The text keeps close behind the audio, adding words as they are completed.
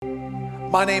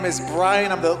My name is Brian.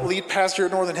 I'm the lead pastor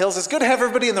at Northern Hills. It's good to have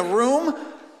everybody in the room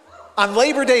on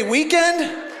Labor Day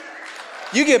weekend.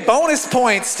 You get bonus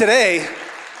points today.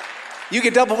 You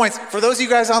get double points. For those of you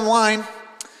guys online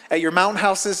at your mountain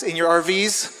houses, in your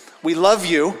RVs, we love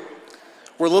you.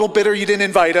 We're a little bitter you didn't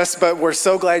invite us, but we're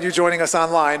so glad you're joining us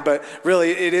online. But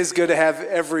really, it is good to have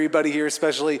everybody here,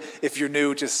 especially if you're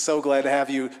new. Just so glad to have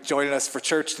you joining us for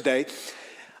church today.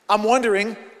 I'm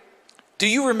wondering, do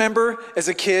you remember as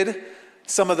a kid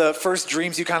some of the first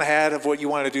dreams you kind of had of what you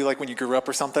wanted to do, like when you grew up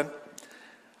or something?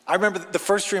 I remember the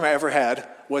first dream I ever had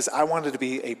was I wanted to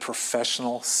be a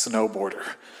professional snowboarder.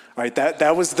 All right,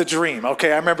 that was the dream,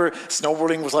 okay? I remember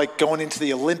snowboarding was like going into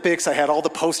the Olympics. I had all the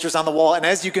posters on the wall, and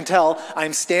as you can tell,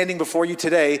 I'm standing before you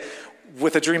today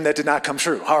with a dream that did not come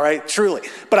true, all right, truly.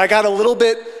 But I got a little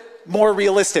bit more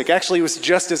realistic. Actually, it was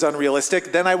just as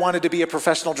unrealistic. Then I wanted to be a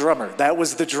professional drummer. That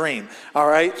was the dream, all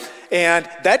right? And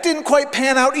that didn't quite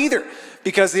pan out either,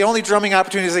 because the only drumming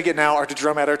opportunities I get now are to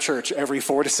drum at our church every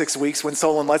 4 to 6 weeks when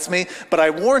Solon lets me. But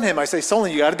I warn him, I say,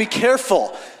 Solon, you got to be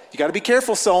careful. You got to be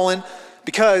careful, Solon,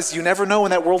 because you never know when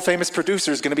that world-famous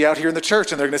producer is going to be out here in the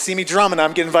church and they're going to see me drum and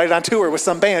I'm getting invited on tour with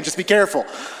some band. Just be careful.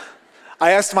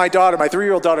 I asked my daughter, my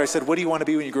 3-year-old daughter, I said, what do you want to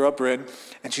be when you grow up, Bryn?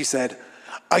 And she said,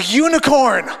 a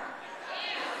unicorn.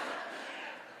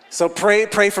 So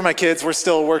pray for my kids. We're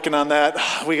still working on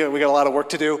that. We got a lot of work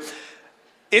to do.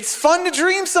 It's fun to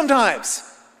dream sometimes.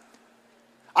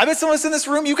 I bet some of us in this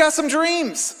room, you got some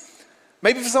dreams.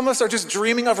 Maybe some of us are just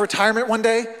dreaming of retirement one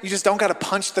day. You just don't got to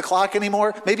punch the clock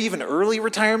anymore. Maybe even early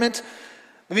retirement.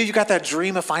 Maybe you got that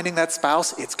dream of finding that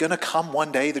spouse. It's going to come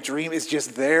one day. The dream is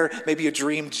just there. Maybe a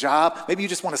dream job. Maybe you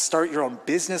just want to start your own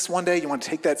business one day. You want to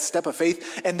take that step of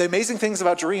faith. And the amazing things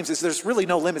about dreams is there's really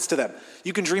no limits to them.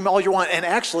 You can dream all you want. And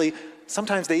actually,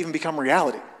 sometimes they even become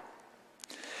reality.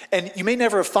 And you may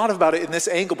never have thought about it in this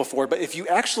angle before, but if you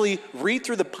actually read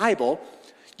through the Bible,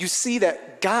 you see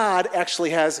that God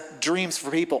actually has dreams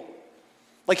for people.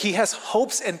 Like he has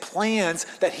hopes and plans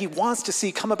that he wants to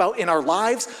see come about in our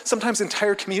lives, sometimes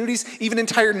entire communities, even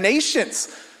entire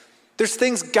nations. There's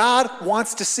things God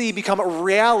wants to see become a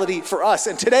reality for us.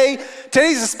 And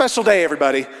today's a special day,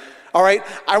 everybody. All right,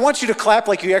 I want you to clap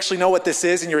like you actually know what this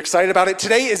is and you're excited about it.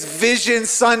 Today is Vision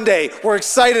Sunday. We're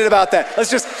excited about that. Let's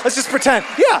just pretend.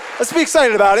 Yeah, let's be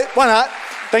excited about it. Why not?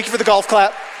 Thank you for the golf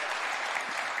clap.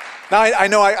 Now I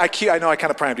know I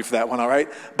kind of primed you for that one, all right?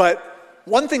 But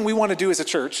one thing we want to do as a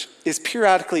church is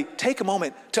periodically take a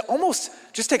moment to almost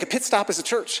just take a pit stop as a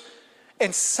church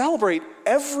and celebrate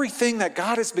everything that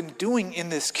God has been doing in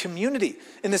this community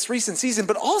in this recent season,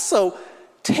 but also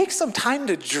take some time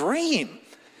to dream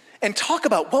and talk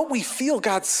about what we feel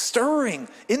God's stirring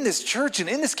in this church and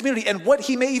in this community and what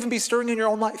he may even be stirring in your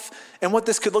own life and what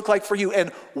this could look like for you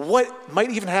and what might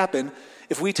even happen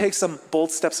if we take some bold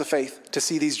steps of faith to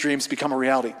see these dreams become a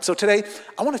reality. So today,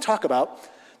 I want to talk about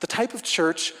the type of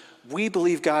church we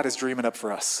believe God is dreaming up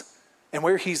for us and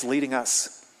where he's leading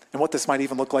us and what this might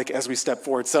even look like as we step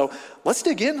forward. So let's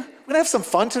dig in. We're going to have some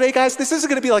fun today, guys. This isn't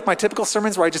going to be like my typical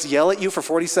sermons where I just yell at you for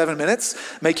 47 minutes,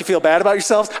 make you feel bad about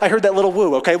yourselves. I heard that little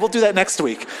woo, okay? We'll do that next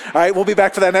week. All right, we'll be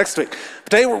back for that next week.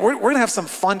 But today, we're going to have some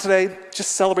fun today,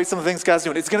 just celebrate some of the things God's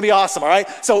doing. It's going to be awesome, all right?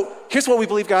 So here's what we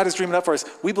believe God is dreaming up for us.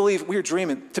 We believe we're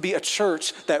dreaming to be a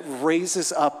church that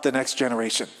raises up the next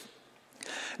generation.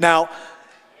 Now,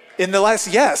 in the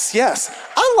last, yes.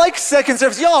 I like second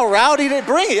service. Y'all rowdy to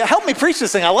bring it. Help me preach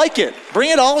this thing. I like it.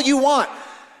 Bring it all you want.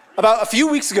 About a few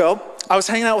weeks ago, I was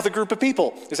hanging out with a group of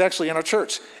people. It was actually in our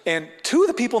church. And 2 of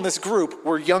the people in this group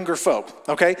were younger folk,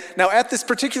 okay? Now, at this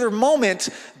particular moment,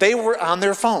 they were on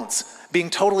their phones,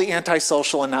 being totally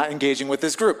antisocial and not engaging with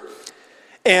this group.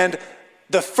 And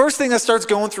the first thing that starts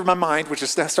going through my mind, which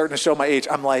is starting to show my age,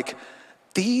 I'm like,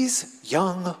 these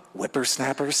young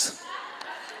whippersnappers,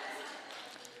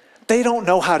 they don't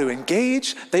know how to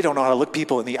engage. They don't know how to look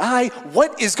people in the eye.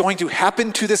 What is going to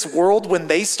happen to this world when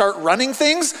they start running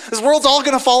things? This world's all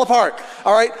going to fall apart,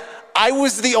 all right? I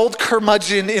was the old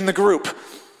curmudgeon in the group.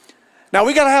 Now,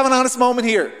 we got to have an honest moment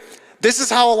here. This is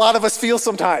how a lot of us feel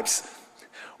sometimes.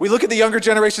 We look at the younger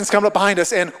generations coming up behind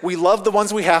us, and we love the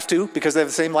ones we have to because they have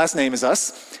the same last name as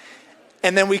us.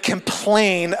 And then we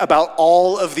complain about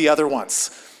all of the other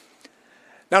ones.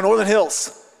 Now, Northern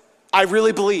Hills, I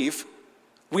really believe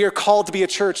we are called to be a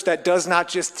church that does not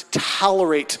just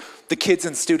tolerate the kids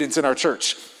and students in our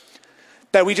church,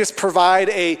 that we just provide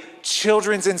a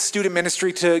children's and student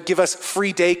ministry to give us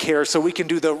free daycare so we can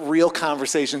do the real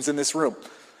conversations in this room.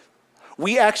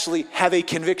 We actually have a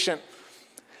conviction.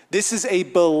 This is a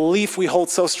belief we hold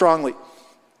so strongly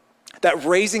that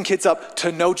raising kids up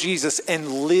to know Jesus and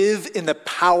live in the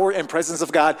power and presence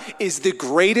of God is the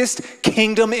greatest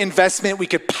kingdom investment we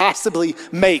could possibly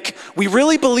make. We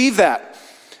really believe that.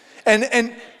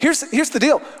 And here's the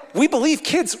deal. We believe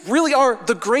kids really are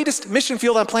the greatest mission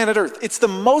field on planet Earth. It's the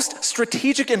most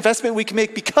strategic investment we can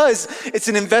make because it's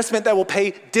an investment that will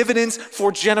pay dividends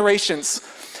for generations.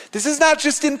 This is not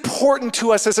just important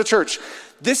to us as a church.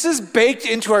 This is baked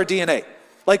into our DNA.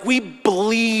 Like, we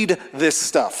bleed this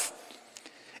stuff.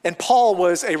 And Paul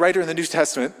was a writer in the New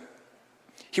Testament.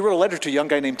 He wrote a letter to a young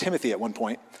guy named Timothy at one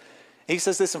point. He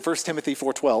says this in 1 Timothy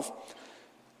 4:12.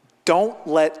 Don't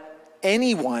let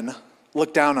anyone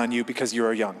look down on you because you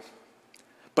are young,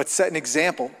 but set an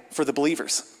example for the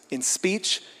believers in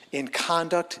speech, in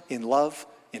conduct, in love,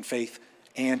 in faith,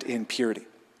 and in purity. You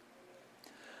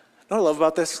know what I love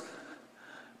about this?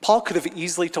 Paul could have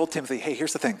easily told Timothy, hey,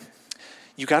 here's the thing.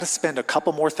 You got to spend a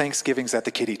couple more Thanksgivings at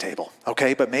the kiddie table,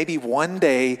 okay? But maybe one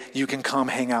day you can come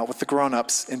hang out with the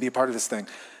grown-ups and be a part of this thing.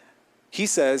 He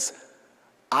says,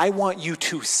 I want you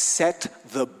to set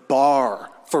the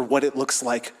bar for what it looks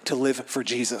like to live for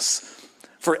Jesus.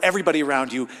 For everybody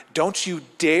around you, don't you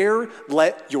dare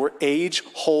let your age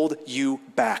hold you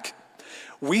back.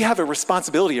 We have a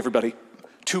responsibility, everybody,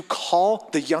 to call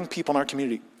the young people in our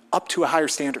community up to a higher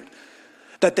standard,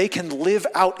 that they can live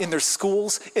out in their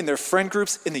schools, in their friend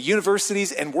groups, in the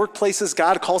universities and workplaces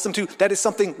God calls them to. That is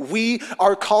something we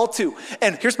are called to.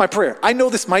 And here's my prayer. I know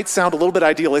this might sound a little bit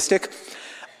idealistic.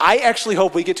 I actually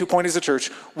hope we get to a point as a church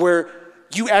where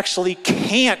you actually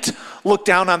can't look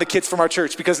down on the kids from our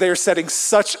church because they are setting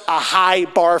such a high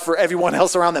bar for everyone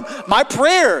else around them. My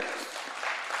prayer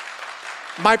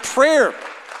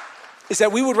is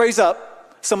that we would raise up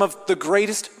some of the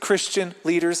greatest Christian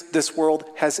leaders this world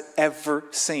has ever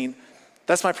seen.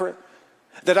 That's my prayer.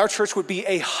 That our church would be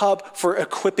a hub for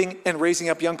equipping and raising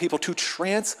up young people to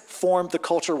transform the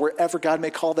culture wherever God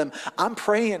may call them. I'm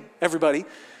praying, everybody,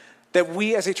 that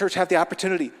we as a church have the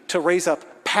opportunity to raise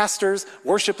up pastors,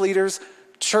 worship leaders,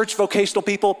 church vocational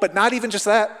people, but not even just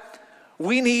that.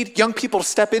 We need young people to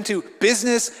step into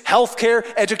business, healthcare,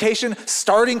 education,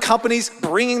 starting companies,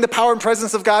 bringing the power and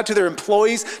presence of God to their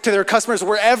employees, to their customers,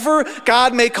 wherever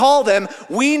God may call them.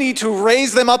 We need to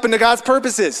raise them up into God's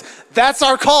purposes. That's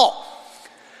our call.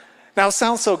 Now, it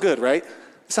sounds so good, right?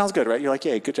 It sounds good, right? You're like,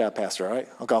 yeah, good job, Pastor, all right?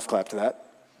 I'll golf clap to that.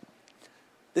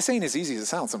 This ain't as easy as it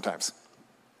sounds sometimes.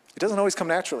 It doesn't always come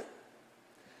naturally.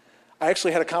 I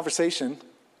actually had a conversation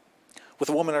with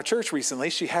a woman in our church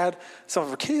recently. She had some of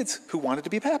her kids who wanted to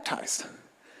be baptized.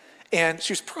 And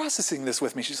she was processing this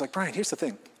with me. She's like, Brian, here's the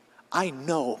thing. I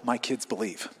know my kids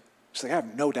believe. She's like, I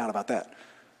have no doubt about that.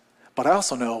 But I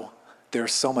also know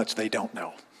there's so much they don't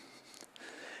know.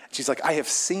 She's like, I have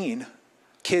seen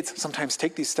kids sometimes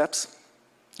take these steps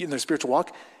in their spiritual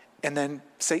walk, and then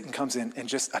Satan comes in and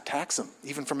just attacks them,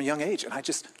 even from a young age. And I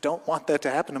just don't want that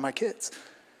to happen to my kids.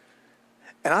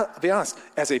 And I'll be honest,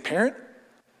 as a parent,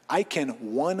 I can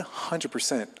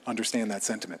 100% understand that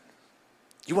sentiment.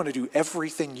 You want to do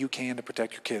everything you can to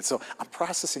protect your kids. So I'm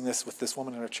processing this with this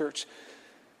woman in our church.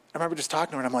 I remember just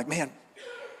talking to her, and I'm like, man,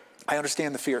 I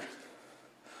understand the fear.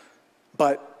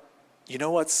 But you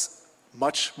know what's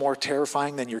much more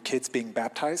terrifying than your kids being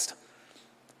baptized?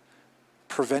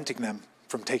 Preventing them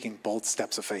from taking bold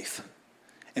steps of faith.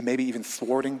 And maybe even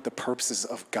thwarting the purposes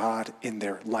of God in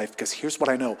their life. Because here's what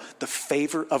I know. The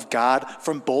favor of God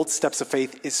from bold steps of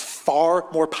faith is far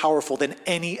more powerful than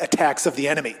any attacks of the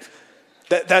enemy.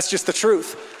 That's just the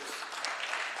truth.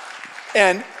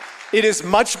 And it is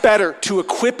much better to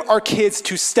equip our kids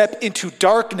to step into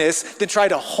darkness than try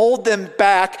to hold them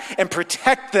back and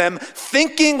protect them,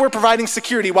 thinking we're providing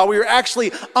security while we are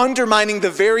actually undermining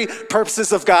the very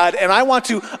purposes of God. And I want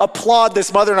to applaud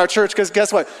this mother in our church because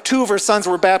guess what? 2 of her sons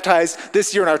were baptized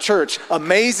this year in our church.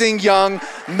 Amazing young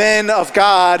men of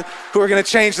God who are going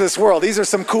to change this world. These are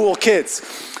some cool kids.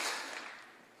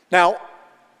 Now,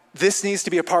 this needs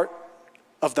to be a part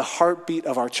of the heartbeat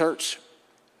of our church.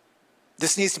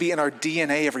 This needs to be in our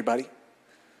DNA, everybody,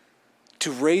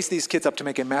 to raise these kids up to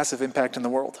make a massive impact in the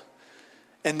world.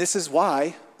 And this is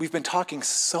why we've been talking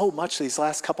so much these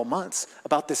last couple months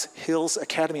about this Hills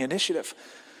Academy initiative.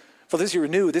 For those of you who are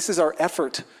new, this is our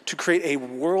effort to create a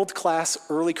world-class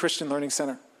early Christian learning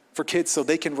center for kids so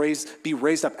they can be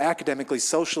raised up academically,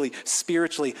 socially,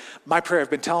 spiritually. My prayer, I've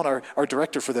been telling our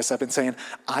director for this, I've been saying,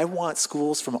 I want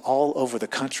schools from all over the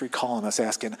country calling us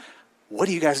asking, what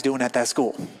are you guys doing at that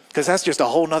school? Because that's just a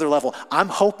whole nother level. I'm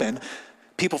hoping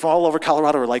People from all over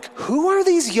Colorado are like, who are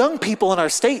these young people in our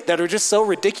state that are just so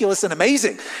ridiculous and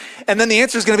amazing? And then the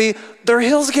answer is going to be, they're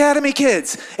Hills Academy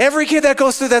kids. Every kid that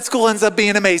goes through that school ends up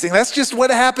being amazing. That's just what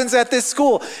happens at this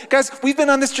school. Guys, we've been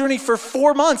on this journey for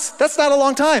 4 months. That's not a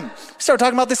long time. We started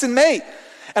talking about this in May.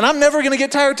 And I'm never going to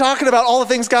get tired talking about all the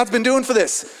things God's been doing for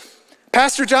this.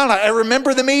 Pastor John, I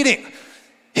remember the meeting.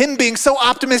 Him being so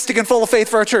optimistic and full of faith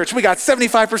for our church. We got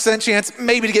 75% chance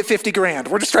maybe to get 50 grand.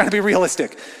 We're just trying to be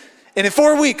realistic. And in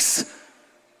 4 weeks,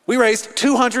 we raised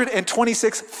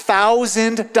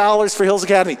 $226,000 for Hills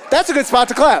Academy. That's a good spot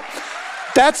to clap.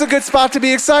 That's a good spot to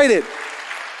be excited.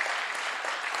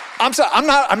 I'm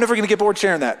never going to get bored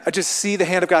sharing that. I just see the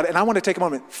hand of God. And I want to take a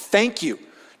moment. Thank you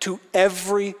to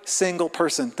every single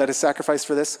person that has sacrificed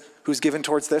for this, who's given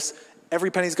towards this. Every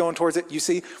penny's going towards it. You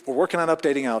see, we're working on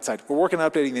updating outside. We're working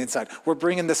on updating the inside. We're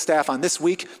bringing the staff on. This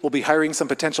week, we'll be hiring some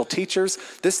potential teachers.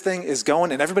 This thing is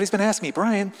going, and everybody's been asking me,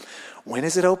 Brian, when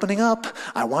is it opening up?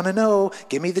 I want to know.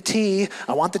 Give me the tea.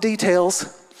 I want the details.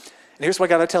 And here's what I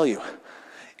got to tell you.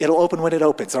 It'll open when it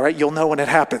opens, all right? You'll know when it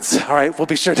happens, all right? We'll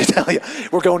be sure to tell you.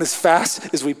 We're going as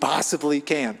fast as we possibly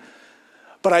can.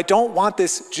 But I don't want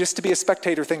this just to be a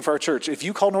spectator thing for our church. If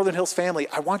you call Northern Hills family,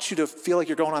 I want you to feel like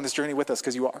you're going on this journey with us,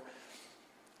 because you are.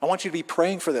 I want you to be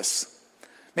praying for this.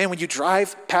 Man, when you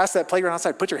drive past that playground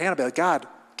outside, put your hand up and be like, God,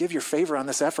 give your favor on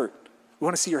this effort. We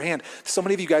want to see your hand. So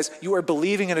many of you guys, you are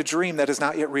believing in a dream that is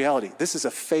not yet reality. This is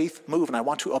a faith move, and I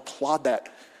want to applaud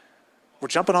that. We're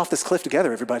jumping off this cliff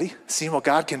together, everybody, seeing what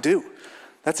God can do.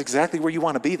 That's exactly where you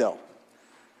want to be, though.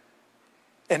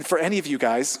 And for any of you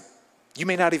guys, you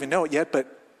may not even know it yet,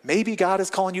 but maybe God is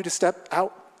calling you to step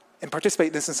out and participate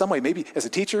in this in some way. Maybe as a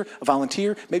teacher, a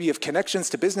volunteer, maybe you have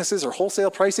connections to businesses or wholesale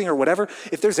pricing or whatever.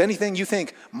 If there's anything you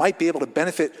think might be able to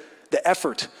benefit the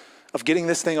effort of getting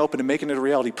this thing open and making it a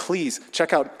reality, please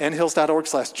check out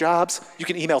nhills.org/jobs. You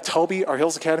can email Toby, our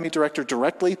Hills Academy director,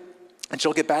 directly, and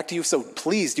she'll get back to you. So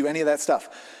please do any of that stuff.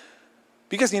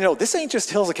 Because this ain't just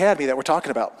Hills Academy that we're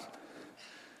talking about.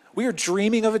 We are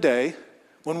dreaming of a day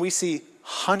when we see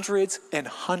hundreds and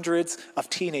hundreds of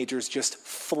teenagers just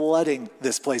flooding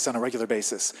this place on a regular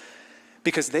basis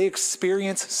because they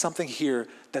experience something here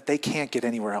that they can't get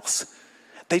anywhere else.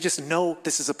 They just know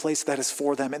this is a place that is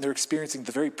for them, and they're experiencing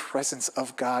the very presence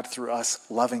of God through us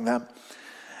loving them.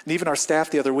 And even our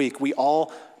staff the other week, we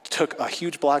all took a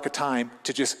huge block of time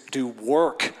to just do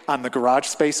work on the garage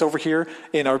space over here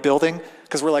in our building,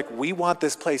 because we're like, we want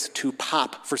this place to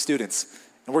pop for students.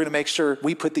 And we're going to make sure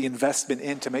we put the investment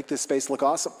in to make this space look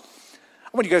awesome. I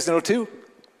want you guys to know, too,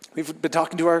 we've been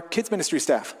talking to our kids ministry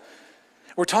staff.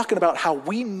 We're talking about how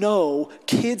we know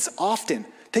kids often,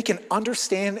 they can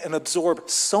understand and absorb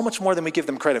so much more than we give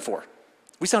them credit for.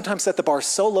 We sometimes set the bar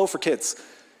so low for kids.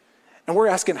 And we're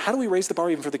asking, how do we raise the bar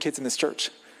even for the kids in this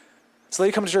church? So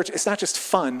they come to church, it's not just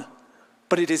fun,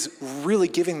 but it is really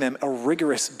giving them a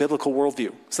rigorous biblical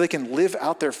worldview so they can live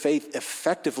out their faith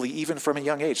effectively even from a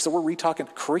young age. So we're re-talking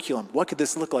curriculum. What could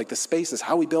this look like? The spaces,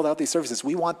 how we build out these services.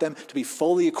 We want them to be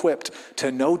fully equipped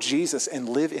to know Jesus and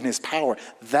live in his power.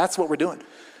 That's what we're doing.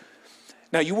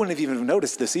 Now, you wouldn't have even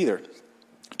noticed this either.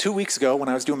 2 weeks ago, when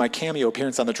I was doing my cameo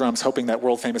appearance on the drums, hoping that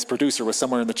world-famous producer was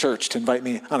somewhere in the church to invite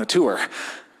me on a tour,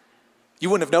 you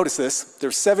wouldn't have noticed this. There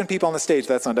were 7 people on the stage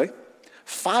that Sunday.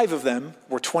 5 of them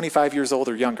were 25 years old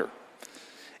or younger.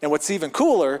 And what's even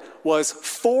cooler was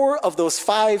 4 of those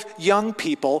 5 young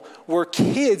people were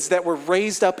kids that were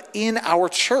raised up in our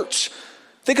church.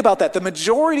 Think about that. The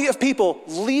majority of people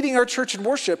leading our church in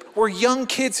worship were young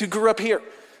kids who grew up here.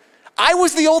 I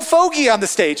was the old fogey on the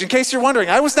stage, in case you're wondering.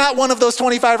 I was not one of those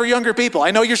 25 or younger people.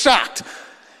 I know you're shocked.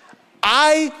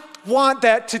 I want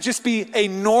that to just be a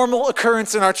normal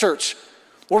occurrence in our church,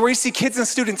 where we see kids and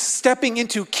students stepping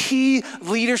into key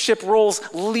leadership roles,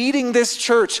 leading this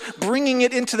church, bringing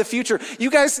it into the future. You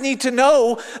guys need to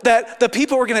know that the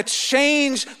people who are going to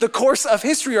change the course of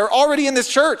history are already in this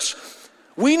church.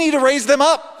 We need to raise them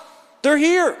up. They're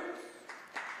here.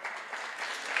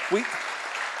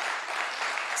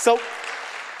 So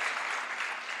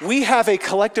we have a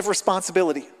collective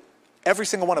responsibility, every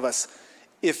single one of us.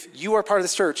 If you are part of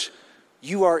this church,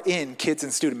 you are in kids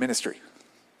and student ministry.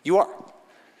 You are.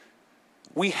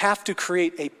 We have to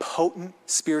create a potent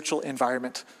spiritual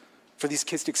environment for these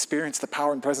kids to experience the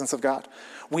power and presence of God.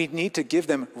 We need to give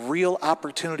them real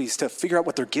opportunities to figure out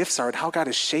what their gifts are and how God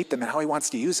has shaped them and how he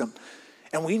wants to use them.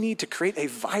 And we need to create a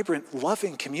vibrant,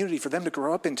 loving community for them to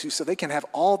grow up into so they can have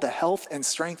all the health and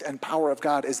strength and power of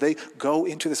God as they go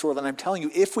into this world. And I'm telling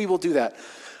you, if we will do that,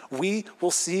 we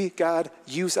will see God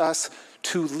use us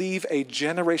to leave a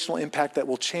generational impact that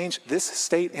will change this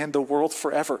state and the world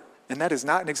forever. And that is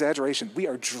not an exaggeration. We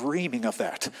are dreaming of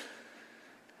that.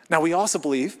 Now, we also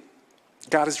believe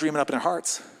God is dreaming up in our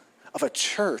hearts of a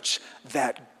church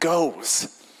that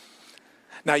goes.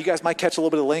 Now, you guys might catch a little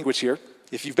bit of language here.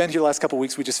 If you've been here the last couple of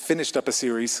weeks, we just finished up a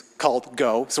series called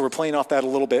Go. So we're playing off that a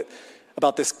little bit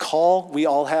about this call we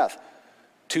all have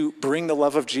to bring the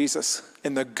love of Jesus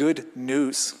and the good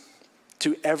news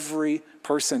to every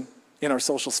person in our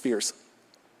social spheres.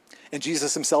 And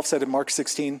Jesus himself said in Mark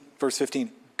 16, verse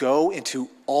 15, go into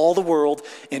all the world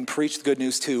and preach the good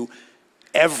news to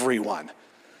everyone.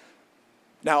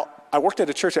 Now, I worked at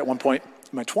a church at one point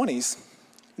in my 20s,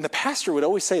 and the pastor would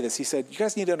always say this. He said, you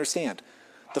guys need to understand,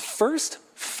 the first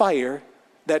fire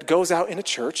that goes out in a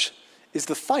church is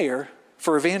the fire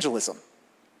for evangelism,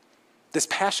 this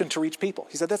passion to reach people.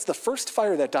 He said, that's the first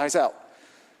fire that dies out.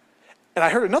 And I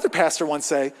heard another pastor once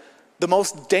say, the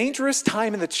most dangerous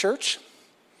time in the church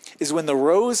is when the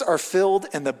rows are filled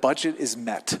and the budget is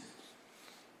met.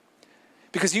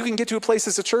 Because you can get to a place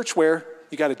as a church where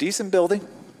you got a decent building,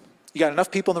 you got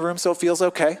enough people in the room so it feels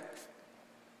okay,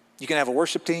 you can have a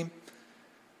worship team,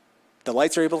 the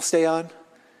lights are able to stay on,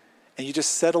 and you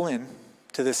just settle in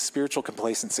to this spiritual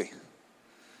complacency.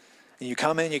 And you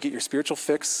come in, you get your spiritual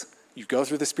fix, you go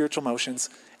through the spiritual motions,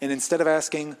 and instead of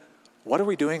asking, what are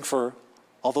we doing for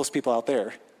all those people out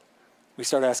there? We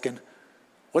start asking,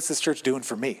 what's this church doing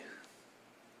for me?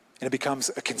 And it becomes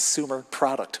a consumer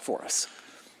product for us.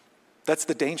 That's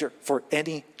the danger for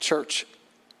any church.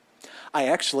 I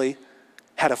actually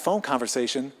had a phone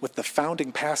conversation with the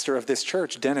founding pastor of this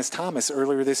church, Dennis Thomas,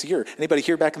 earlier this year. Anybody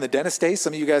here back in the Dennis days?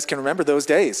 Some of you guys can remember those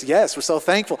days. Yes, we're so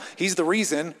thankful. He's the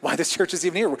reason why this church is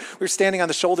even here. We're standing on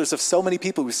the shoulders of so many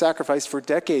people who sacrificed for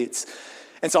decades.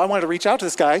 And so I wanted to reach out to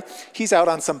this guy. He's out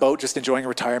on some boat just enjoying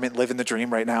retirement, living the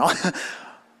dream right now.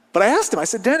 But I asked him, I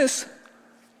said, Dennis,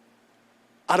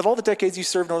 out of all the decades you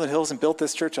served Northern Hills and built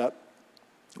this church up,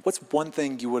 what's one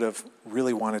thing you would have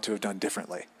really wanted to have done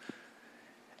differently?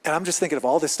 And I'm just thinking of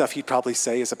all this stuff he'd probably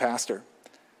say as a pastor.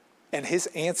 And his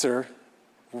answer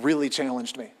really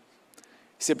challenged me. He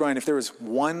said, Brian, if there was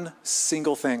one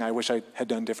single thing I wish I had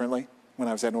done differently when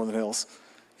I was at Northern Hills,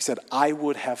 he said, I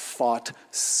would have fought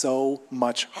so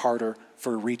much harder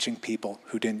for reaching people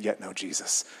who didn't yet know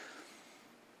Jesus.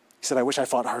 He said, I wish I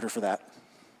fought harder for that.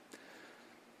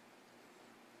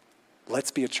 Let's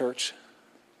be a church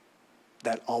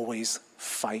that always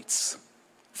fights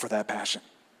for that passion,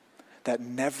 that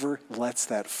never lets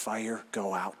that fire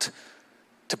go out,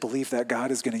 to believe that God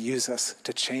is going to use us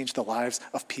to change the lives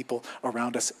of people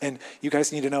around us. And you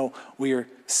guys need to know we are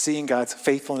seeing God's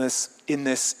faithfulness in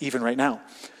this even right now.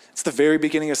 It's the very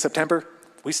beginning of September.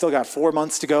 We still got 4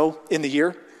 months to go in the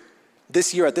year.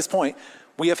 This year, at this point,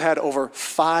 we have had over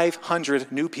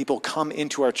 500 new people come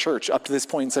into our church up to this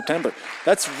point in September.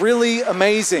 That's really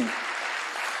amazing.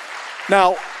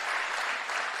 Now,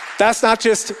 that's not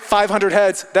just 500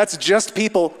 heads. That's just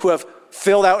people who have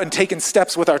filled out and taken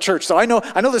steps with our church. So I know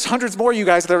there's hundreds more of you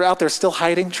guys that are out there still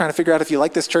hiding, trying to figure out if you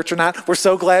like this church or not. We're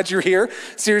so glad you're here.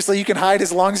 Seriously, you can hide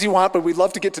as long as you want, but we'd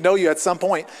love to get to know you at some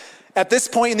point. At this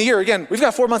point in the year, again, we've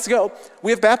got 4 months to go.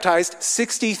 We have baptized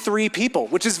 63 people,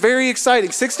 which is very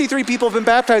exciting. 63 people have been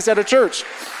baptized at our church.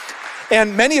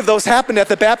 And many of those happened at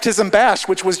the Baptism Bash,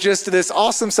 which was just this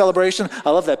awesome celebration. I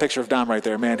love that picture of Dom right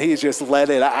there, man. He just let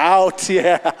it out,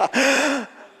 yeah.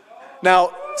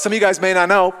 Now, some of you guys may not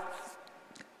know,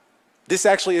 this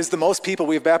actually is the most people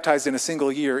we have baptized in a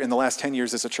single year in the last 10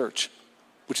 years as a church,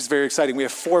 which is very exciting. We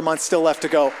have 4 months still left to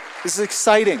go. This is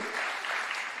exciting.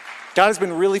 God has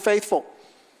been really faithful.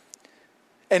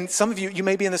 And some of you, you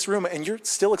may be in this room and you're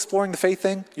still exploring the faith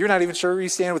thing. You're not even sure where you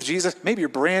stand with Jesus. Maybe you're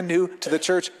brand new to the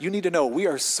church. You need to know we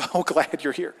are so glad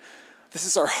you're here. This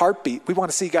is our heartbeat. We want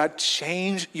to see God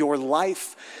change your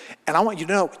life. And I want you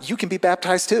to know you can be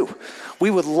baptized too.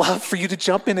 We would love for you to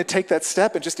jump in and take that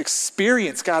step and just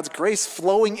experience God's grace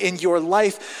flowing in your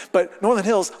life. But Northern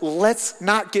Hills, let's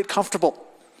not get comfortable.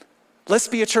 Let's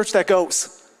be a church that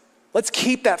goes. Let's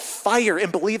keep that fire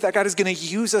and believe that God is going to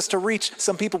use us to reach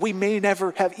some people we may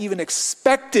never have even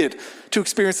expected to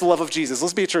experience the love of Jesus.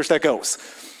 Let's be a church that goes.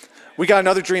 We got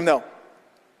another dream though.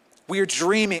 We are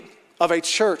dreaming of a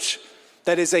church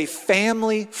that is a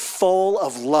family full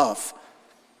of love.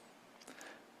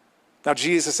 Now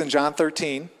Jesus in John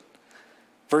 13,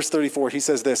 verse 34, he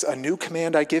says this, a new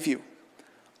command I give you,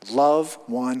 love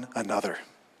one another.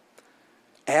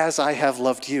 As I have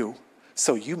loved you,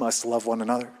 so you must love one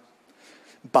another.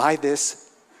 By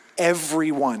this,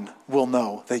 everyone will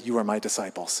know that you are my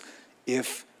disciples,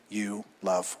 if you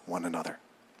love one another.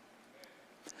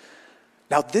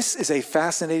 Now, this is a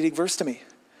fascinating verse to me,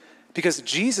 because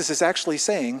Jesus is actually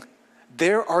saying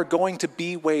there are going to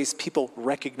be ways people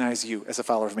recognize you as a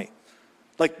follower of me.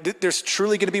 Like there's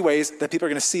truly going to be ways that people are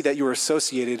going to see that you are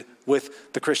associated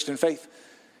with the Christian faith.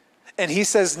 And he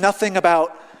says nothing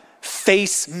about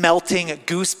face-melting,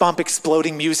 goosebump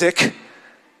exploding music.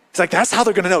 It's like, that's how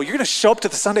they're going to know. You're going to show up to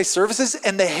the Sunday services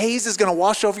and the haze is going to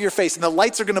wash over your face and the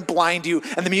lights are going to blind you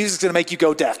and the music's going to make you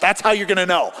go deaf. That's how you're going to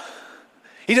know.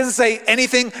 He doesn't say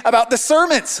anything about the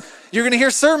sermons. You're going to hear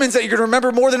sermons that you're going to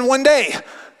remember more than one day.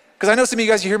 Because I know some of you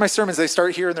guys, you hear my sermons, they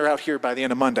start here and they're out here by the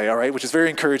end of Monday, all right, which is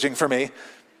very encouraging for me.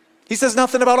 He says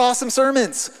nothing about awesome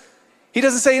sermons. He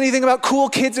doesn't say anything about cool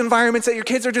kids environments that your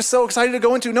kids are just so excited to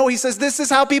go into. No, he says this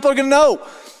is how people are going to know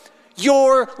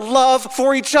your love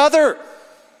for each other.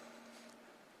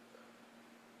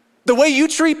 The way you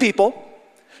treat people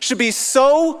should be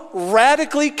so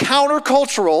radically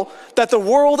countercultural that the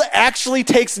world actually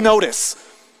takes notice.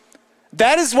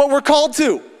 That is what we're called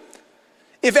to.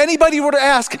 If anybody were to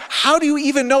ask, how do you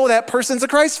even know that person's a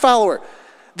Christ follower?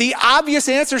 The obvious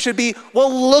answer should be,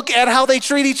 well, look at how they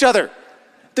treat each other.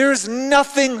 There's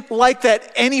nothing like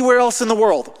that anywhere else in the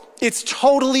world. It's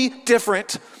totally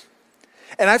different.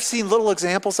 And I've seen little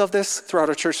examples of this throughout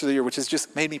our church through the year, which has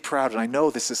just made me proud. And I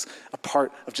know this is a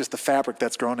part of just the fabric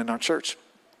that's grown in our church.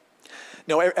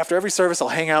 You know, after every service, I'll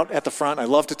hang out at the front. I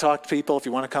love to talk to people. If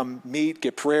you want to come meet,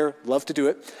 get prayer, love to do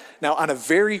it. Now, on a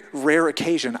very rare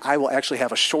occasion, I will actually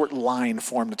have a short line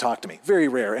form to talk to me. Very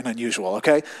rare and unusual,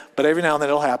 okay? But every now and then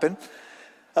it'll happen.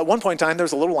 At one point in time, there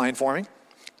was a little line forming,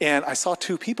 and I saw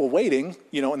two people waiting,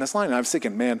 in this line. And I was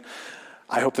thinking, man,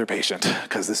 I hope they're patient,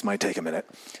 because this might take a minute.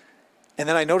 And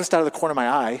then I noticed out of the corner of my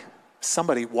eye,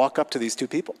 somebody walk up to these two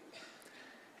people.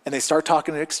 And they start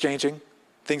talking and exchanging.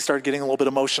 Things started getting a little bit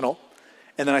emotional.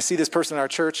 And then I see this person in our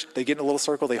church, they get in a little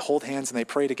circle, they hold hands and they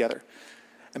pray together.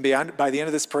 And by the end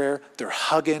of this prayer, they're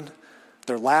hugging,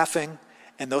 they're laughing,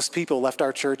 and those people left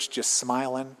our church just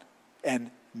smiling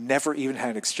and never even had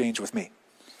an exchange with me.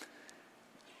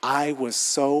 I was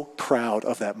so proud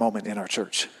of that moment in our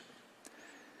church.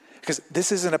 Because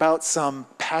this isn't about some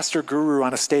pastor guru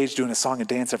on a stage doing a song and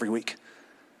dance every week.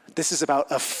 This is about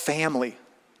a family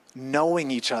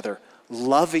knowing each other,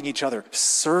 loving each other,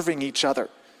 serving each other,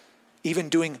 even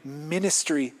doing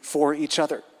ministry for each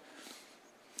other.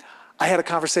 I had a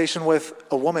conversation with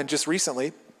a woman just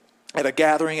recently at a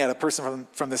gathering at a person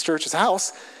from this church's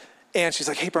house, and she's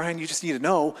like, hey, Brian, you just need to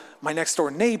know, my next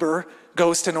door neighbor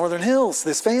goes to Northern Hills,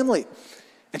 this family.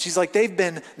 And she's like, they've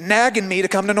been nagging me to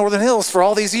come to Northern Hills for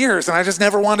all these years, and I just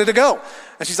never wanted to go.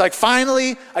 And she's like,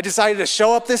 finally, I decided to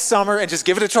show up this summer and just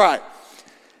give it a try.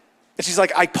 And she's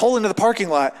like, I pull into the parking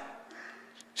lot.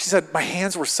 She said, my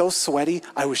hands were so sweaty,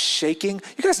 I was shaking.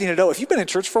 You guys need to know, if you've been in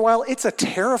church for a while, it's a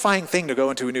terrifying thing to go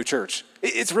into a new church.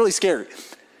 It's really scary.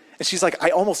 And she's like, I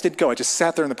almost didn't go. I just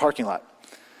sat there in the parking lot.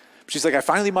 She's like, I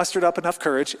finally mustered up enough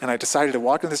courage, and I decided to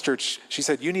walk in this church. She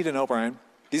said, you need to know, Brian.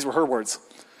 These were her words.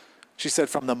 She said,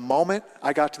 from the moment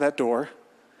I got to that door,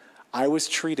 I was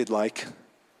treated like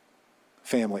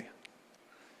family.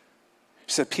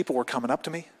 She said, people were coming up to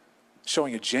me,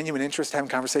 showing a genuine interest, having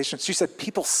conversations. She said,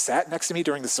 people sat next to me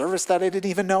during the service that I didn't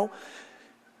even know.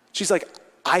 She's like,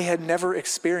 I had never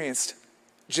experienced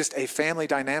just a family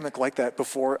dynamic like that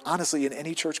before, honestly, in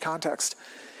any church context.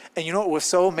 And you know what was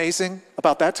so amazing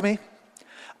about that to me?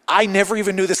 I never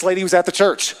even knew this lady was at the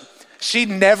church. She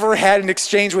never had an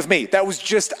exchange with me. That was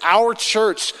just our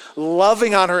church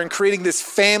loving on her and creating this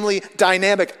family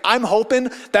dynamic. I'm hoping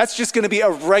that's just going to be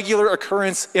a regular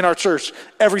occurrence in our church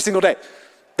every single day.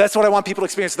 That's what I want people to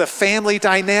experience, the family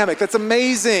dynamic. That's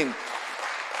amazing.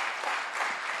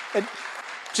 And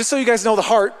just so you guys know the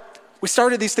heart, we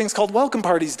started these things called welcome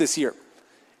parties this year.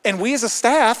 And we as a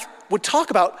staff would talk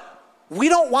about, we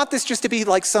don't want this just to be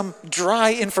like some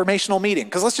dry informational meeting.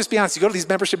 Because let's just be honest, you go to these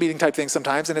membership meeting type things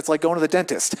sometimes and it's like going to the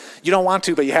dentist. You don't want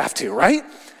to, but you have to, right?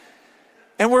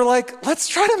 And we're like, let's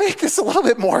try to make this a little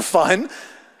bit more fun.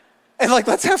 And like,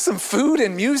 let's have some food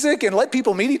and music and let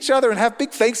people meet each other and have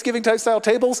big Thanksgiving type style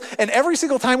tables. And every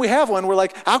single time we have one, we're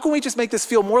like, how can we just make this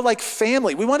feel more like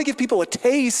family? We want to give people a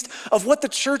taste of what the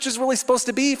church is really supposed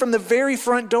to be from the very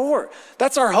front door.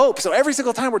 That's our hope. So every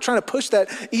single time we're trying to push that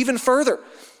even further.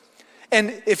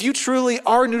 And if you truly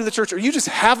are new to the church or you just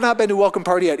have not been to a welcome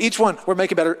party yet, each one, we're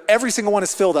making better. Every single one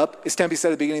is filled up, as Tempe said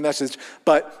at the beginning of the message.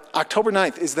 But October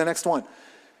 9th is the next one.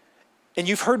 And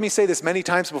you've heard me say this many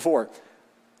times before.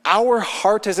 Our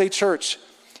heart as a church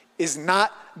is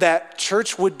not that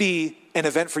church would be an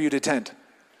event for you to attend.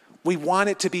 We want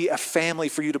it to be a family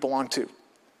for you to belong to.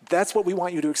 That's what we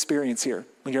want you to experience here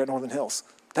when you're at Northern Hills.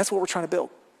 That's what we're trying to build.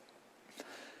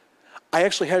 I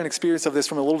actually had an experience of this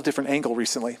from a little different angle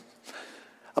recently.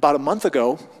 About a month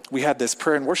ago, we had this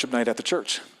prayer and worship night at the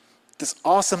church. this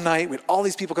awesome night. We had all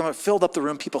these people come up, filled up the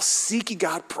room, people seeking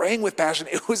God, praying with passion.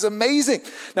 It was amazing.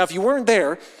 Now, if you weren't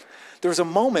there was a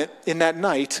moment in that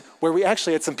night where we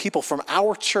actually had some people from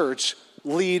our church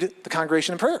lead the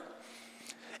congregation in prayer.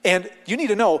 And you need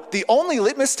to know, the only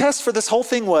litmus test for this whole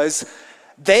thing was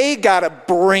they got to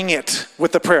bring it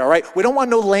with the prayer, all right? We don't want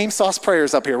no lame sauce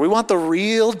prayers up here. We want the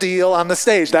real deal on the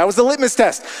stage. That was the litmus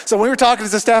test. So when we were talking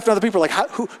to the staff and other people, like,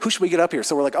 who should we get up here?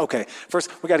 So we're like, okay, first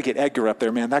we got to get Edgar up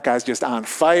there, man. That guy's just on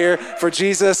fire for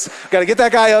Jesus. Got to get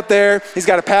that guy up there. He's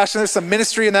got a passion. There's some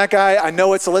ministry in that guy. I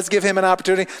know it, so let's give him an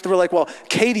opportunity. Then we're like, well,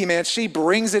 Katie, man, she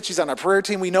brings it. She's on our prayer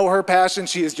team. We know her passion.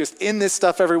 She is just in this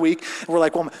stuff every week. And we're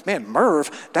like, well, man,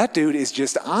 Merv, that dude is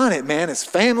just on it, man. His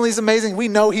family's amazing. We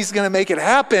know he's going to make it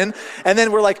happen. And then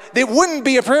we're like, it wouldn't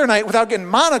be a prayer night without getting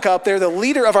Monica up there, the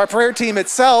leader of our prayer team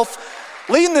itself,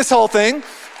 leading this whole thing.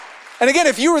 And again,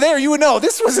 if you were there, you would know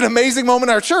this was an amazing moment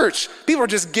in our church. People are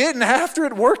just getting after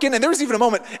it, working. And there was even a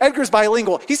moment, Edgar's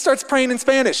bilingual. He starts praying in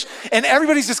Spanish. And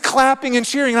everybody's just clapping and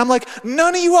cheering. And I'm like,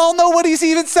 none of you all know what he's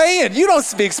even saying. You don't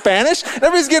speak Spanish. And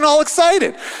everybody's getting all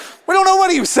excited. We don't know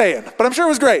what he was saying, but I'm sure it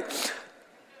was great.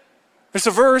 There's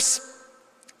a verse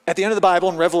at the end of the Bible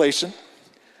in Revelation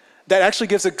that actually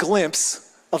gives a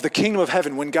glimpse of the kingdom of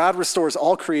heaven when God restores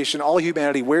all creation, all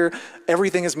humanity, where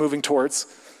everything is moving towards.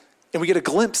 And we get a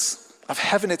glimpse of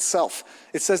heaven itself.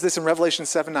 It says this in Revelation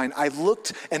 7:9. I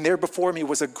looked, and there before me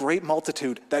was a great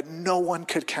multitude that no one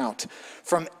could count,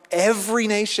 from every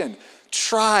nation,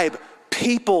 tribe,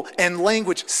 people, and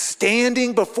language,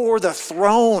 standing before the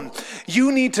throne.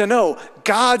 You need to know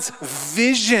God's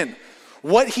vision,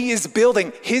 what he is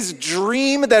building, his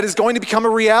dream that is going to become a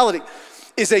reality,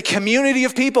 is a community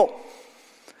of people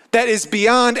that is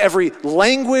beyond every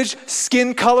language,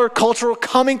 skin color, cultural,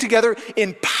 coming together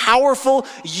in powerful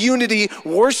unity,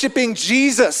 worshiping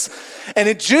Jesus. And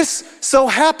it just so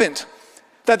happened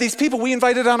that these people we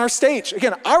invited on our stage,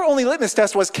 again, our only litmus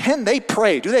test was, can they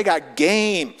pray? Do they got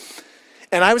game?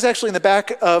 And I was actually in the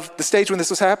back of the stage when this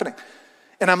was happening.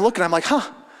 And I'm looking, I'm like,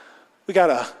 we got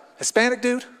a Hispanic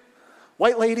dude,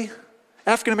 white lady,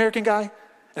 African-American guy,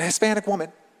 and a Hispanic woman.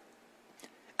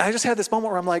 And I just had this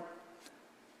moment where I'm like,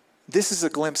 this is a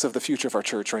glimpse of the future of our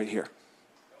church right here.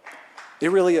 It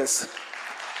really is.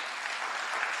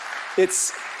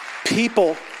 It's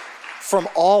people from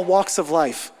all walks of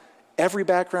life, every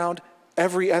background,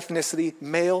 every ethnicity,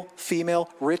 male, female,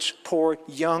 rich, poor,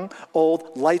 young,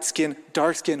 old, light-skinned,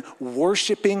 dark-skinned,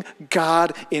 worshiping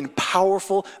God in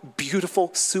powerful,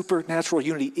 beautiful, supernatural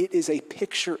unity. It is a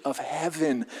picture of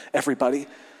heaven, everybody.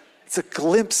 It's a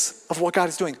glimpse of what God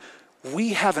is doing.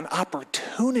 We have an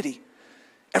opportunity,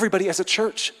 everybody as a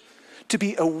church, to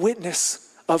be a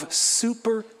witness of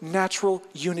supernatural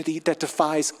unity that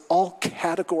defies all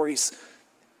categories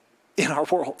in our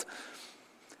world.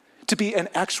 To be an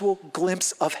actual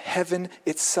glimpse of heaven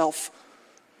itself.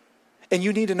 And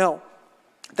you need to know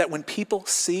that when people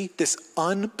see this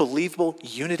unbelievable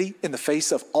unity in the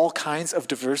face of all kinds of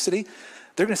diversity,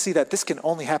 they're going to see that this can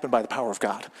only happen by the power of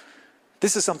God.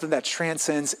 This is something that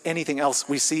transcends anything else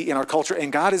we see in our culture.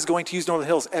 And God is going to use Northern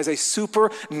Hills as a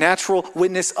supernatural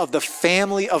witness of the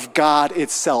family of God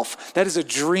itself. That is a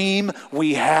dream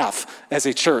we have as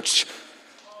a church.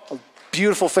 A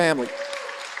beautiful family.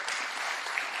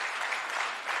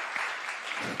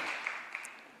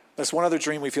 There's one other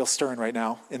dream we feel stirring right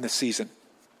now in this season.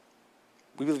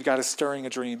 We believe God is stirring a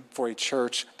dream for a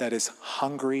church that is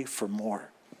hungry for more.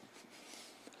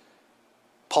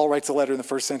 Paul writes a letter in the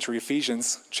first century,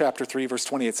 Ephesians chapter 3, verse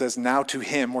 20. It says, now to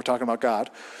him, we're talking about God,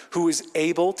 who is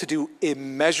able to do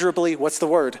immeasurably, what's the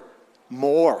word?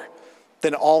 More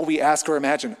than all we ask or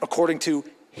imagine, according to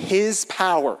his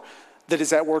power that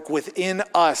is at work within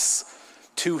us.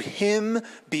 To him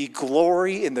be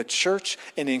glory in the church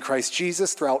and in Christ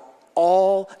Jesus throughout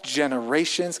all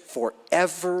generations,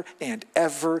 forever and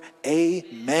ever.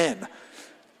 Amen.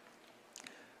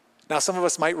 Now, some of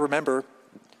us might remember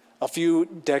a few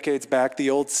decades back, the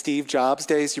old Steve Jobs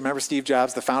days. You remember Steve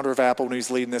Jobs, the founder of Apple, when he was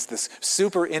leading this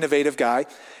super innovative guy.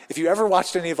 If you ever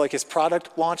watched any of like his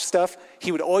product launch stuff,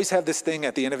 he would always have this thing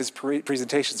at the end of his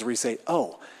presentations where he'd say,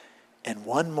 oh, and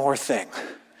one more thing.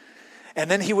 And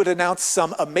then he would announce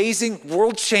some amazing,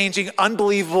 world-changing,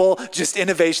 unbelievable just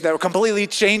innovation that would completely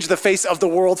change the face of the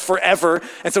world forever.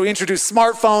 And so he introduced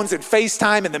smartphones and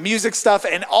FaceTime and the music stuff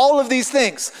and all of these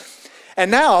things. And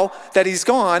now that he's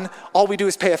gone, all we do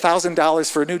is pay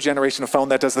 $1,000 for a new generation of phone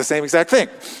that does the same exact thing.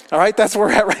 All right, that's where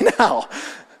we're at right now.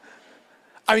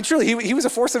 I mean, truly, he was a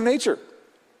force of nature.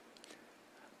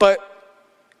 But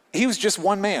he was just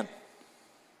one man.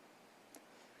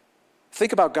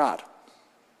 Think about God.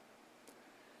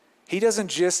 He doesn't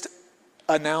just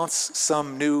announce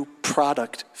some new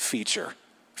product feature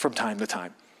from time to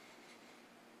time.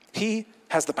 He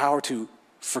has the power to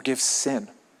forgive sin,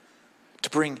 to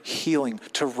bring healing,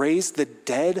 to raise the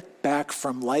dead back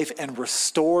from life and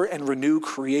restore and renew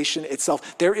creation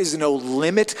itself. There is no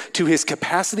limit to his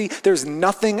capacity. There's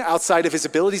nothing outside of his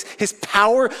abilities. His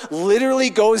power literally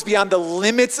goes beyond the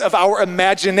limits of our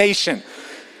imagination.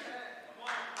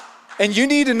 And you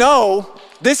need to know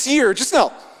this year, just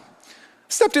know,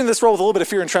 stepped into this role with a little bit of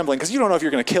fear and trembling because you don't know if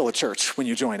you're going to kill a church when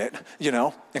you join it,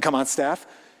 and come on staff.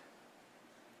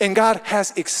 And God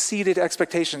has exceeded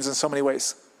expectations in so many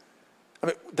ways. I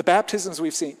mean, the baptisms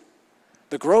we've seen,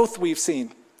 the growth we've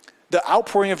seen, the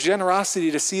outpouring of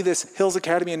generosity to see this Hills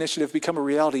Academy initiative become a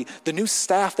reality, the new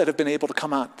staff that have been able to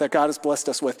come on, that God has blessed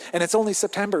us with. And it's only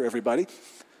September, everybody.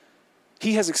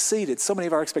 He has exceeded so many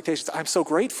of our expectations. I'm so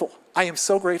grateful. I am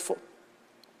so grateful.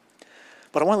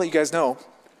 But I want to let you guys know,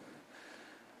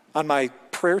 on my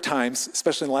prayer times,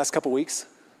 especially in the last couple weeks,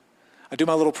 I do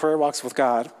my little prayer walks with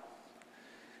God.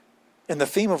 And the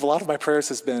theme of a lot of my prayers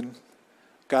has been,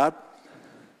 God,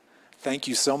 thank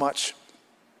you so much.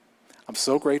 I'm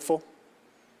so grateful.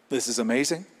 This is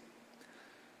amazing.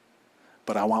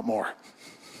 But I want more.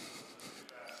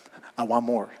 I want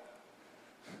more.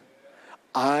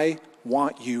 I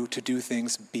want you to do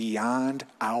things beyond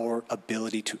our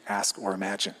ability to ask or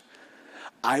imagine.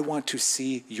 I want to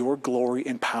see your glory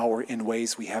and power in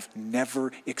ways we have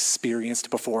never experienced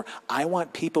before. I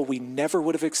want people we never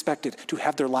would have expected to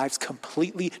have their lives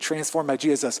completely transformed by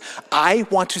Jesus. I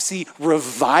want to see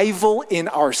revival in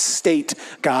our state,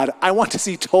 God. I want to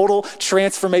see total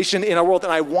transformation in our world,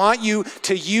 and I want you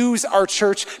to use our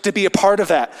church to be a part of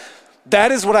that.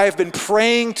 That is what I have been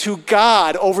praying to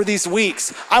God over these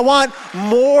weeks. I want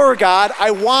more, God.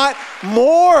 I want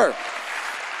more.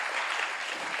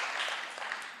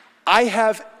 I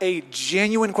have a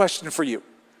genuine question for you.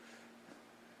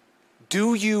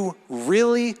 Do you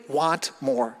really want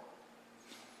more?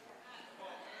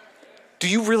 Do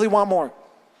you really want more?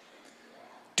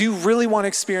 Do you really want to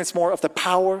experience more of the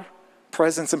power,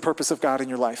 presence, and purpose of God in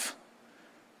your life?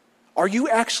 Are you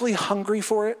actually hungry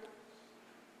for it?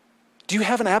 Do you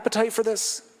have an appetite for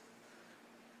this?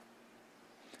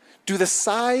 Do the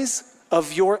size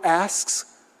of your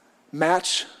asks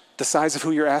match the size of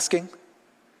who you're asking?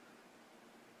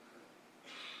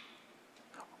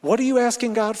 What are you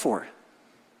asking God for?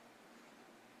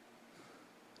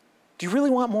 Do you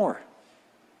really want more?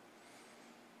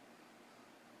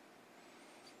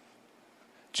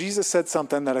 Jesus said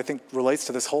something that I think relates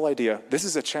to this whole idea. This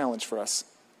is a challenge for us.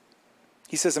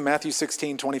 He says in Matthew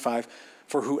 16:25,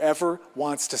 "For whoever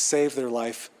wants to save their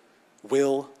life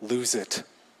will lose it.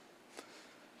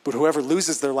 But whoever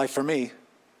loses their life for me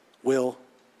will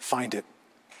find it."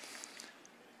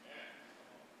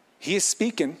 He is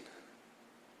speaking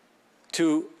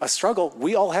to a struggle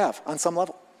we all have on some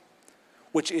level,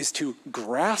 which is to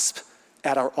grasp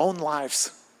at our own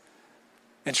lives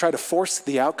and try to force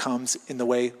the outcomes in the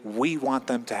way we want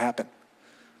them to happen,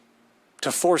 to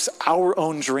force our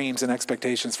own dreams and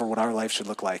expectations for what our life should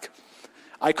look like.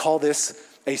 I call this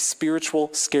a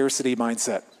spiritual scarcity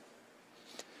mindset.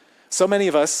 So many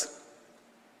of us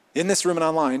in this room and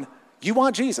online, you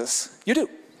want Jesus. You do.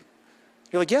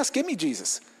 You're like, yes, give me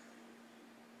Jesus.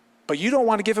 But you don't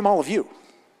want to give him all of you.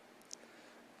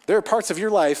 There are parts of your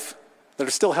life that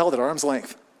are still held at arm's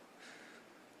length.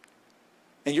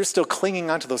 And you're still clinging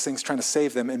onto those things, trying to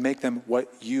save them and make them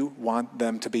what you want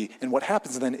them to be. And what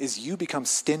happens then is you become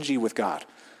stingy with God.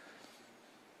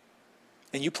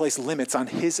 And you place limits on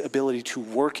his ability to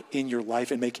work in your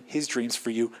life and make his dreams for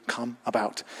you come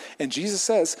about. And Jesus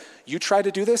says, you try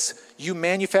to do this, you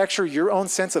manufacture your own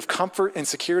sense of comfort and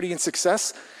security and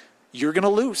success, you're going to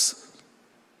lose.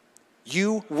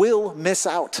 You will miss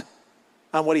out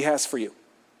on what he has for you.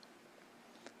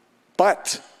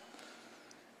 But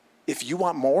if you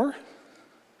want more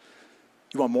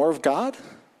of God,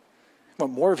 you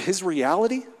want more of his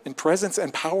reality and presence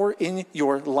and power in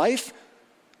your life,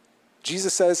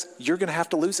 Jesus says you're going to have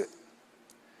to lose it.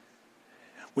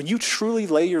 When you truly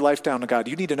lay your life down to God,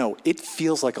 you need to know it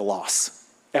feels like a loss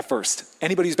at first.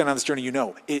 Anybody who's been on this journey, you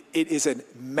know, it is a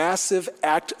massive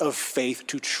act of faith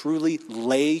to truly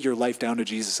lay your life down to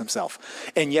Jesus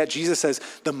himself. And yet Jesus says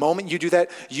the moment you do that,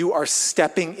 you are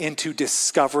stepping into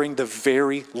discovering the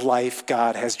very life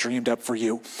God has dreamed up for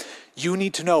you. You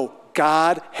need to know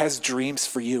God has dreams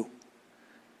for you.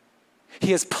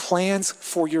 He has plans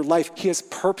for your life. He has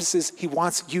purposes he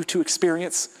wants you to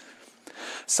experience.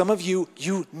 Some of you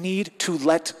need to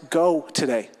let go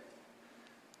today.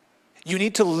 You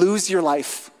need to lose your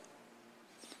life.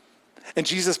 And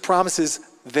Jesus promises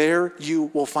there you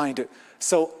will find it.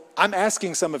 So I'm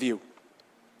asking some of you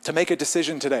to make a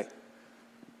decision today.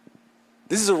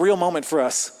 This is a real moment for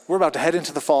us. We're about to head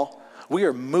into the fall. We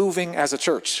are moving as a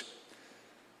church.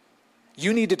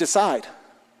 You need to decide,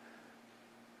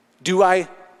 do I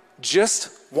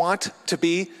just want to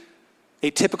be a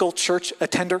typical church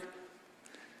attender?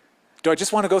 Do I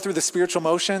just want to go through the spiritual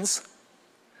motions?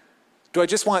 Do I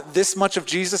just want this much of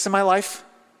Jesus in my life?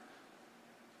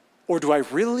 Or do I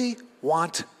really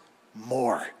want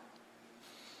more?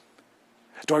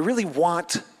 Do I really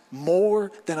want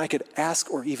more than I could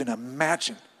ask or even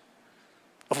imagine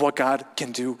of what God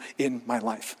can do in my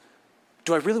life?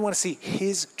 Do I really want to see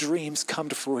his dreams come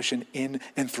to fruition in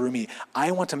and through me?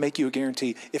 I want to make you a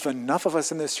guarantee, if enough of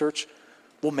us in this church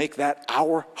will make that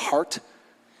our heart,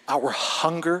 our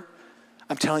hunger,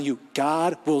 I'm telling you,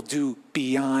 God will do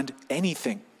beyond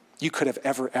anything you could have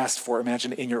ever asked for,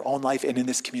 imagined in your own life and in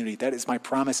this community. That is my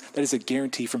promise. That is a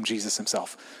guarantee from Jesus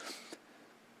himself.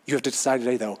 You have to decide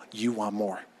today, though, you want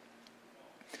more.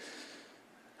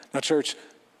 Now, church,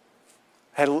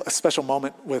 I had a special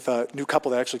moment with a new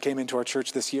couple that actually came into our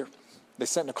church this year. They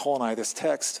sent Nicole and I this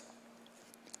text,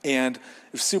 and it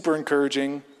was super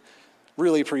encouraging,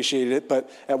 really appreciated it,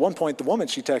 but at one point, the woman,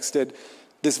 she texted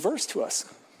this verse to us,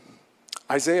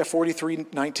 Isaiah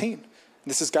 43:19.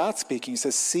 This is God speaking. He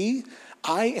says, see,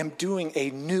 I am doing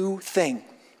a new thing.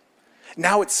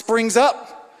 Now it springs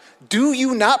up. Do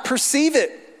you not perceive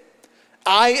it?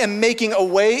 I am making a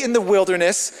way in the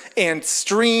wilderness and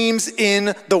streams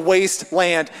in the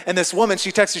wasteland. And this woman,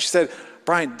 she texted, she said,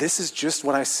 Brian, this is just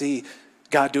what I see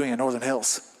God doing in Northern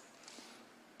Hills.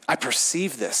 I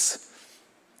perceive this.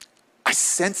 I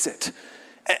sense it.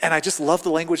 And I just love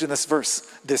the language in this verse,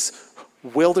 this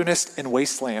wilderness and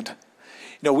wasteland.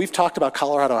 You know, we've talked about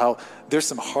Colorado, how there's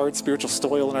some hard spiritual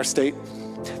soil in our state.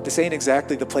 This ain't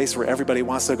exactly the place where everybody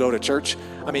wants to go to church.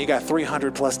 I mean, you got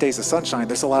 300 plus days of sunshine.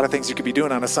 There's a lot of things you could be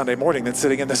doing on a Sunday morning than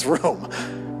sitting in this room.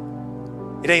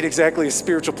 It ain't exactly a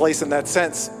spiritual place in that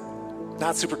sense.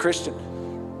 Not super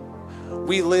Christian.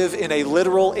 We live in a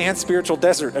literal and spiritual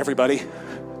desert, everybody.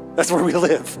 That's where we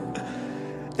live.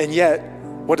 And yet,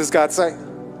 what does God say?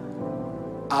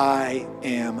 I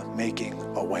am making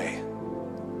a way.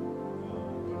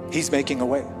 He's making a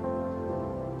way.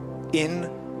 In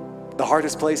the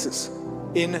hardest places,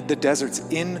 in the deserts,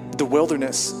 in the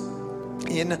wilderness,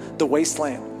 in the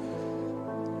wasteland.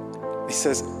 He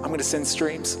says, I'm going to send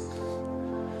streams.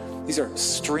 These are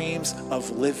streams of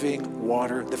living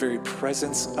water, the very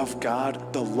presence of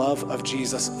God, the love of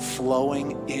Jesus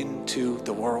flowing into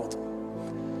the world.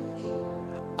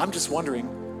 I'm just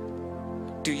wondering,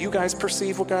 do you guys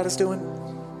perceive what God is doing?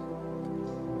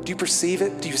 Do you perceive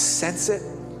it? Do you sense it?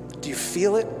 Do you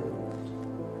feel it?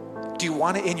 Do you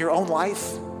want it in your own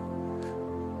life?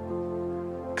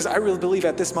 Because I really believe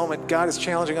at this moment, God is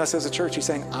challenging us as a church. He's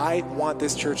saying, I want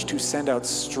this church to send out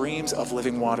streams of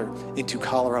living water into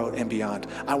Colorado and beyond.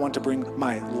 I want to bring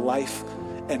my life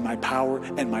and my power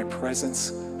and my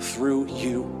presence through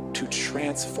you to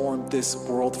transform this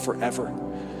world forever.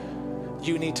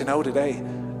 You need to know today,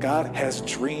 God has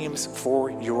dreams for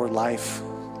your life.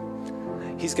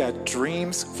 He's got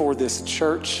dreams for this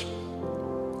church.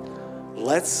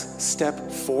 Let's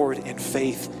step forward in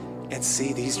faith and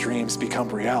see these dreams become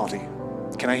reality.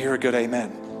 Can I hear a good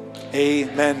amen?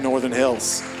 Amen, Northern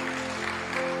Hills.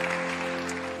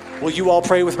 Will you all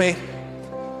pray with me?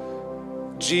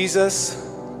 Jesus,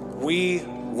 we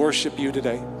worship you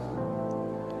today.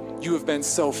 You have been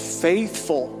so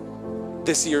faithful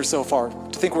this year so far.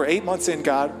 To think we're 8 months in,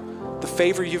 God, the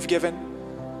favor you've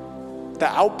given, the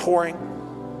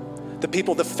outpouring, the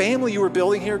people, the family you were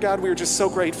building here, God, we are just so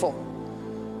grateful.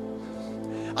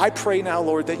 I pray now,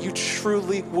 Lord, that you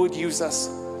truly would use us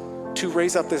to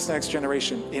raise up this next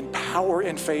generation in power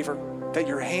and favor, that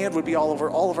your hand would be all over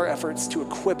all of our efforts to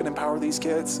equip and empower these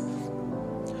kids.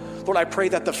 Lord, I pray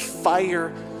that the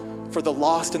fire for the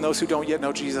lost and those who don't yet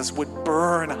know Jesus would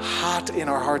burn hot in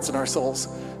our hearts and our souls.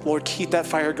 Lord, keep that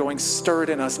fire going, stir it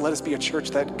in us. Let us be a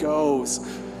church that goes.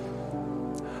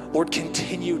 Lord,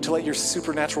 continue to let your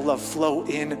supernatural love flow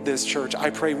in this church. I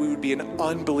pray we would be an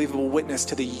unbelievable witness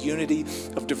to the unity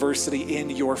of diversity in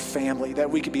your family, that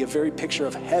we could be a very picture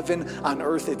of heaven on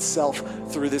earth itself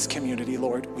through this community,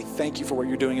 Lord. We thank you for what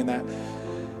you're doing in that.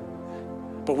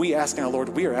 But we ask now, Lord,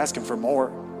 we are asking for more.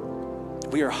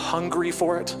 We are hungry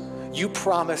for it. You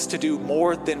promise to do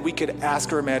more than we could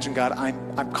ask or imagine, God.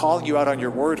 I'm calling you out on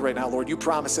your word right now, Lord. You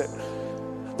promise it.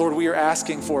 Lord, we are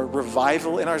asking for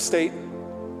revival in our state.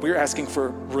 We are asking for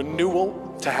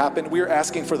renewal to happen. We are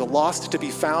asking for the lost to be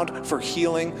found, for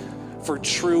healing, for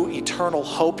true eternal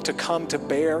hope to come to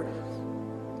bear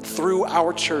through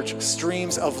our church,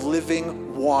 streams of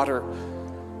living water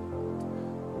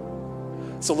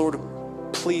So Lord,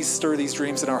 please stir these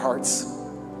dreams in our hearts.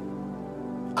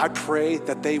 I pray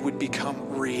that they would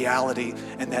become reality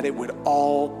and that it would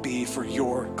all be for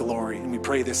your glory. And we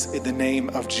pray this in the name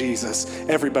of Jesus.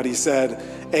 Everybody said,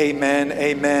 amen,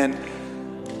 amen.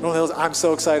 Northern Hills, I'm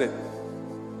so excited.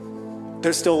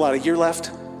 There's still a lot of year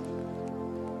left.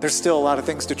 There's still a lot of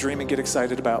things to dream and get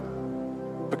excited about.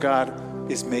 But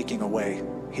God is making a way.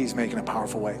 He's making a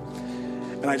powerful way.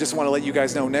 And I just want to let you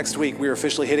guys know, next week, we're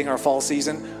officially hitting our fall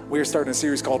season. We are starting a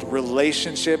series called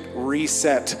Relationship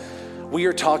Reset. We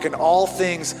are talking all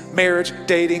things marriage,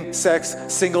 dating, sex,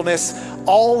 singleness,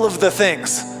 all of the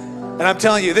things. And I'm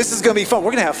telling you, this is going to be fun.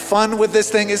 We're going to have fun with this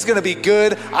thing. It's going to be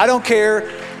good. I don't care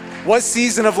what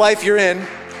season of life you're in.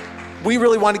 We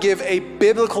really want to give a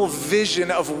biblical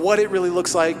vision of what it really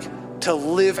looks like to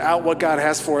live out what God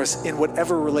has for us in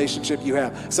whatever relationship you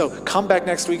have. So come back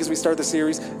next week as we start the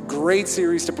series. Great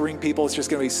series to bring people. It's just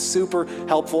going to be super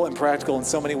helpful and practical in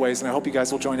so many ways. And I hope you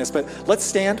guys will join us. But let's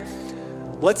stand.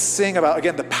 Let's sing about,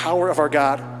 again, the power of our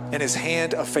God and his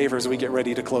hand of favor as we get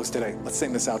ready to close today. Let's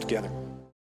sing this out together.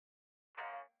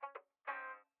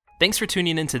 Thanks for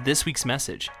tuning in to this week's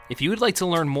message. If you would like to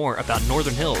learn more about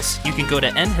Northern Hills, you can go to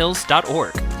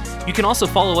nhills.org. You can also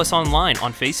follow us online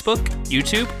on Facebook,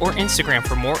 YouTube, or Instagram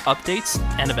for more updates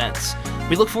and events.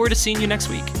 We look forward to seeing you next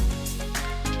week.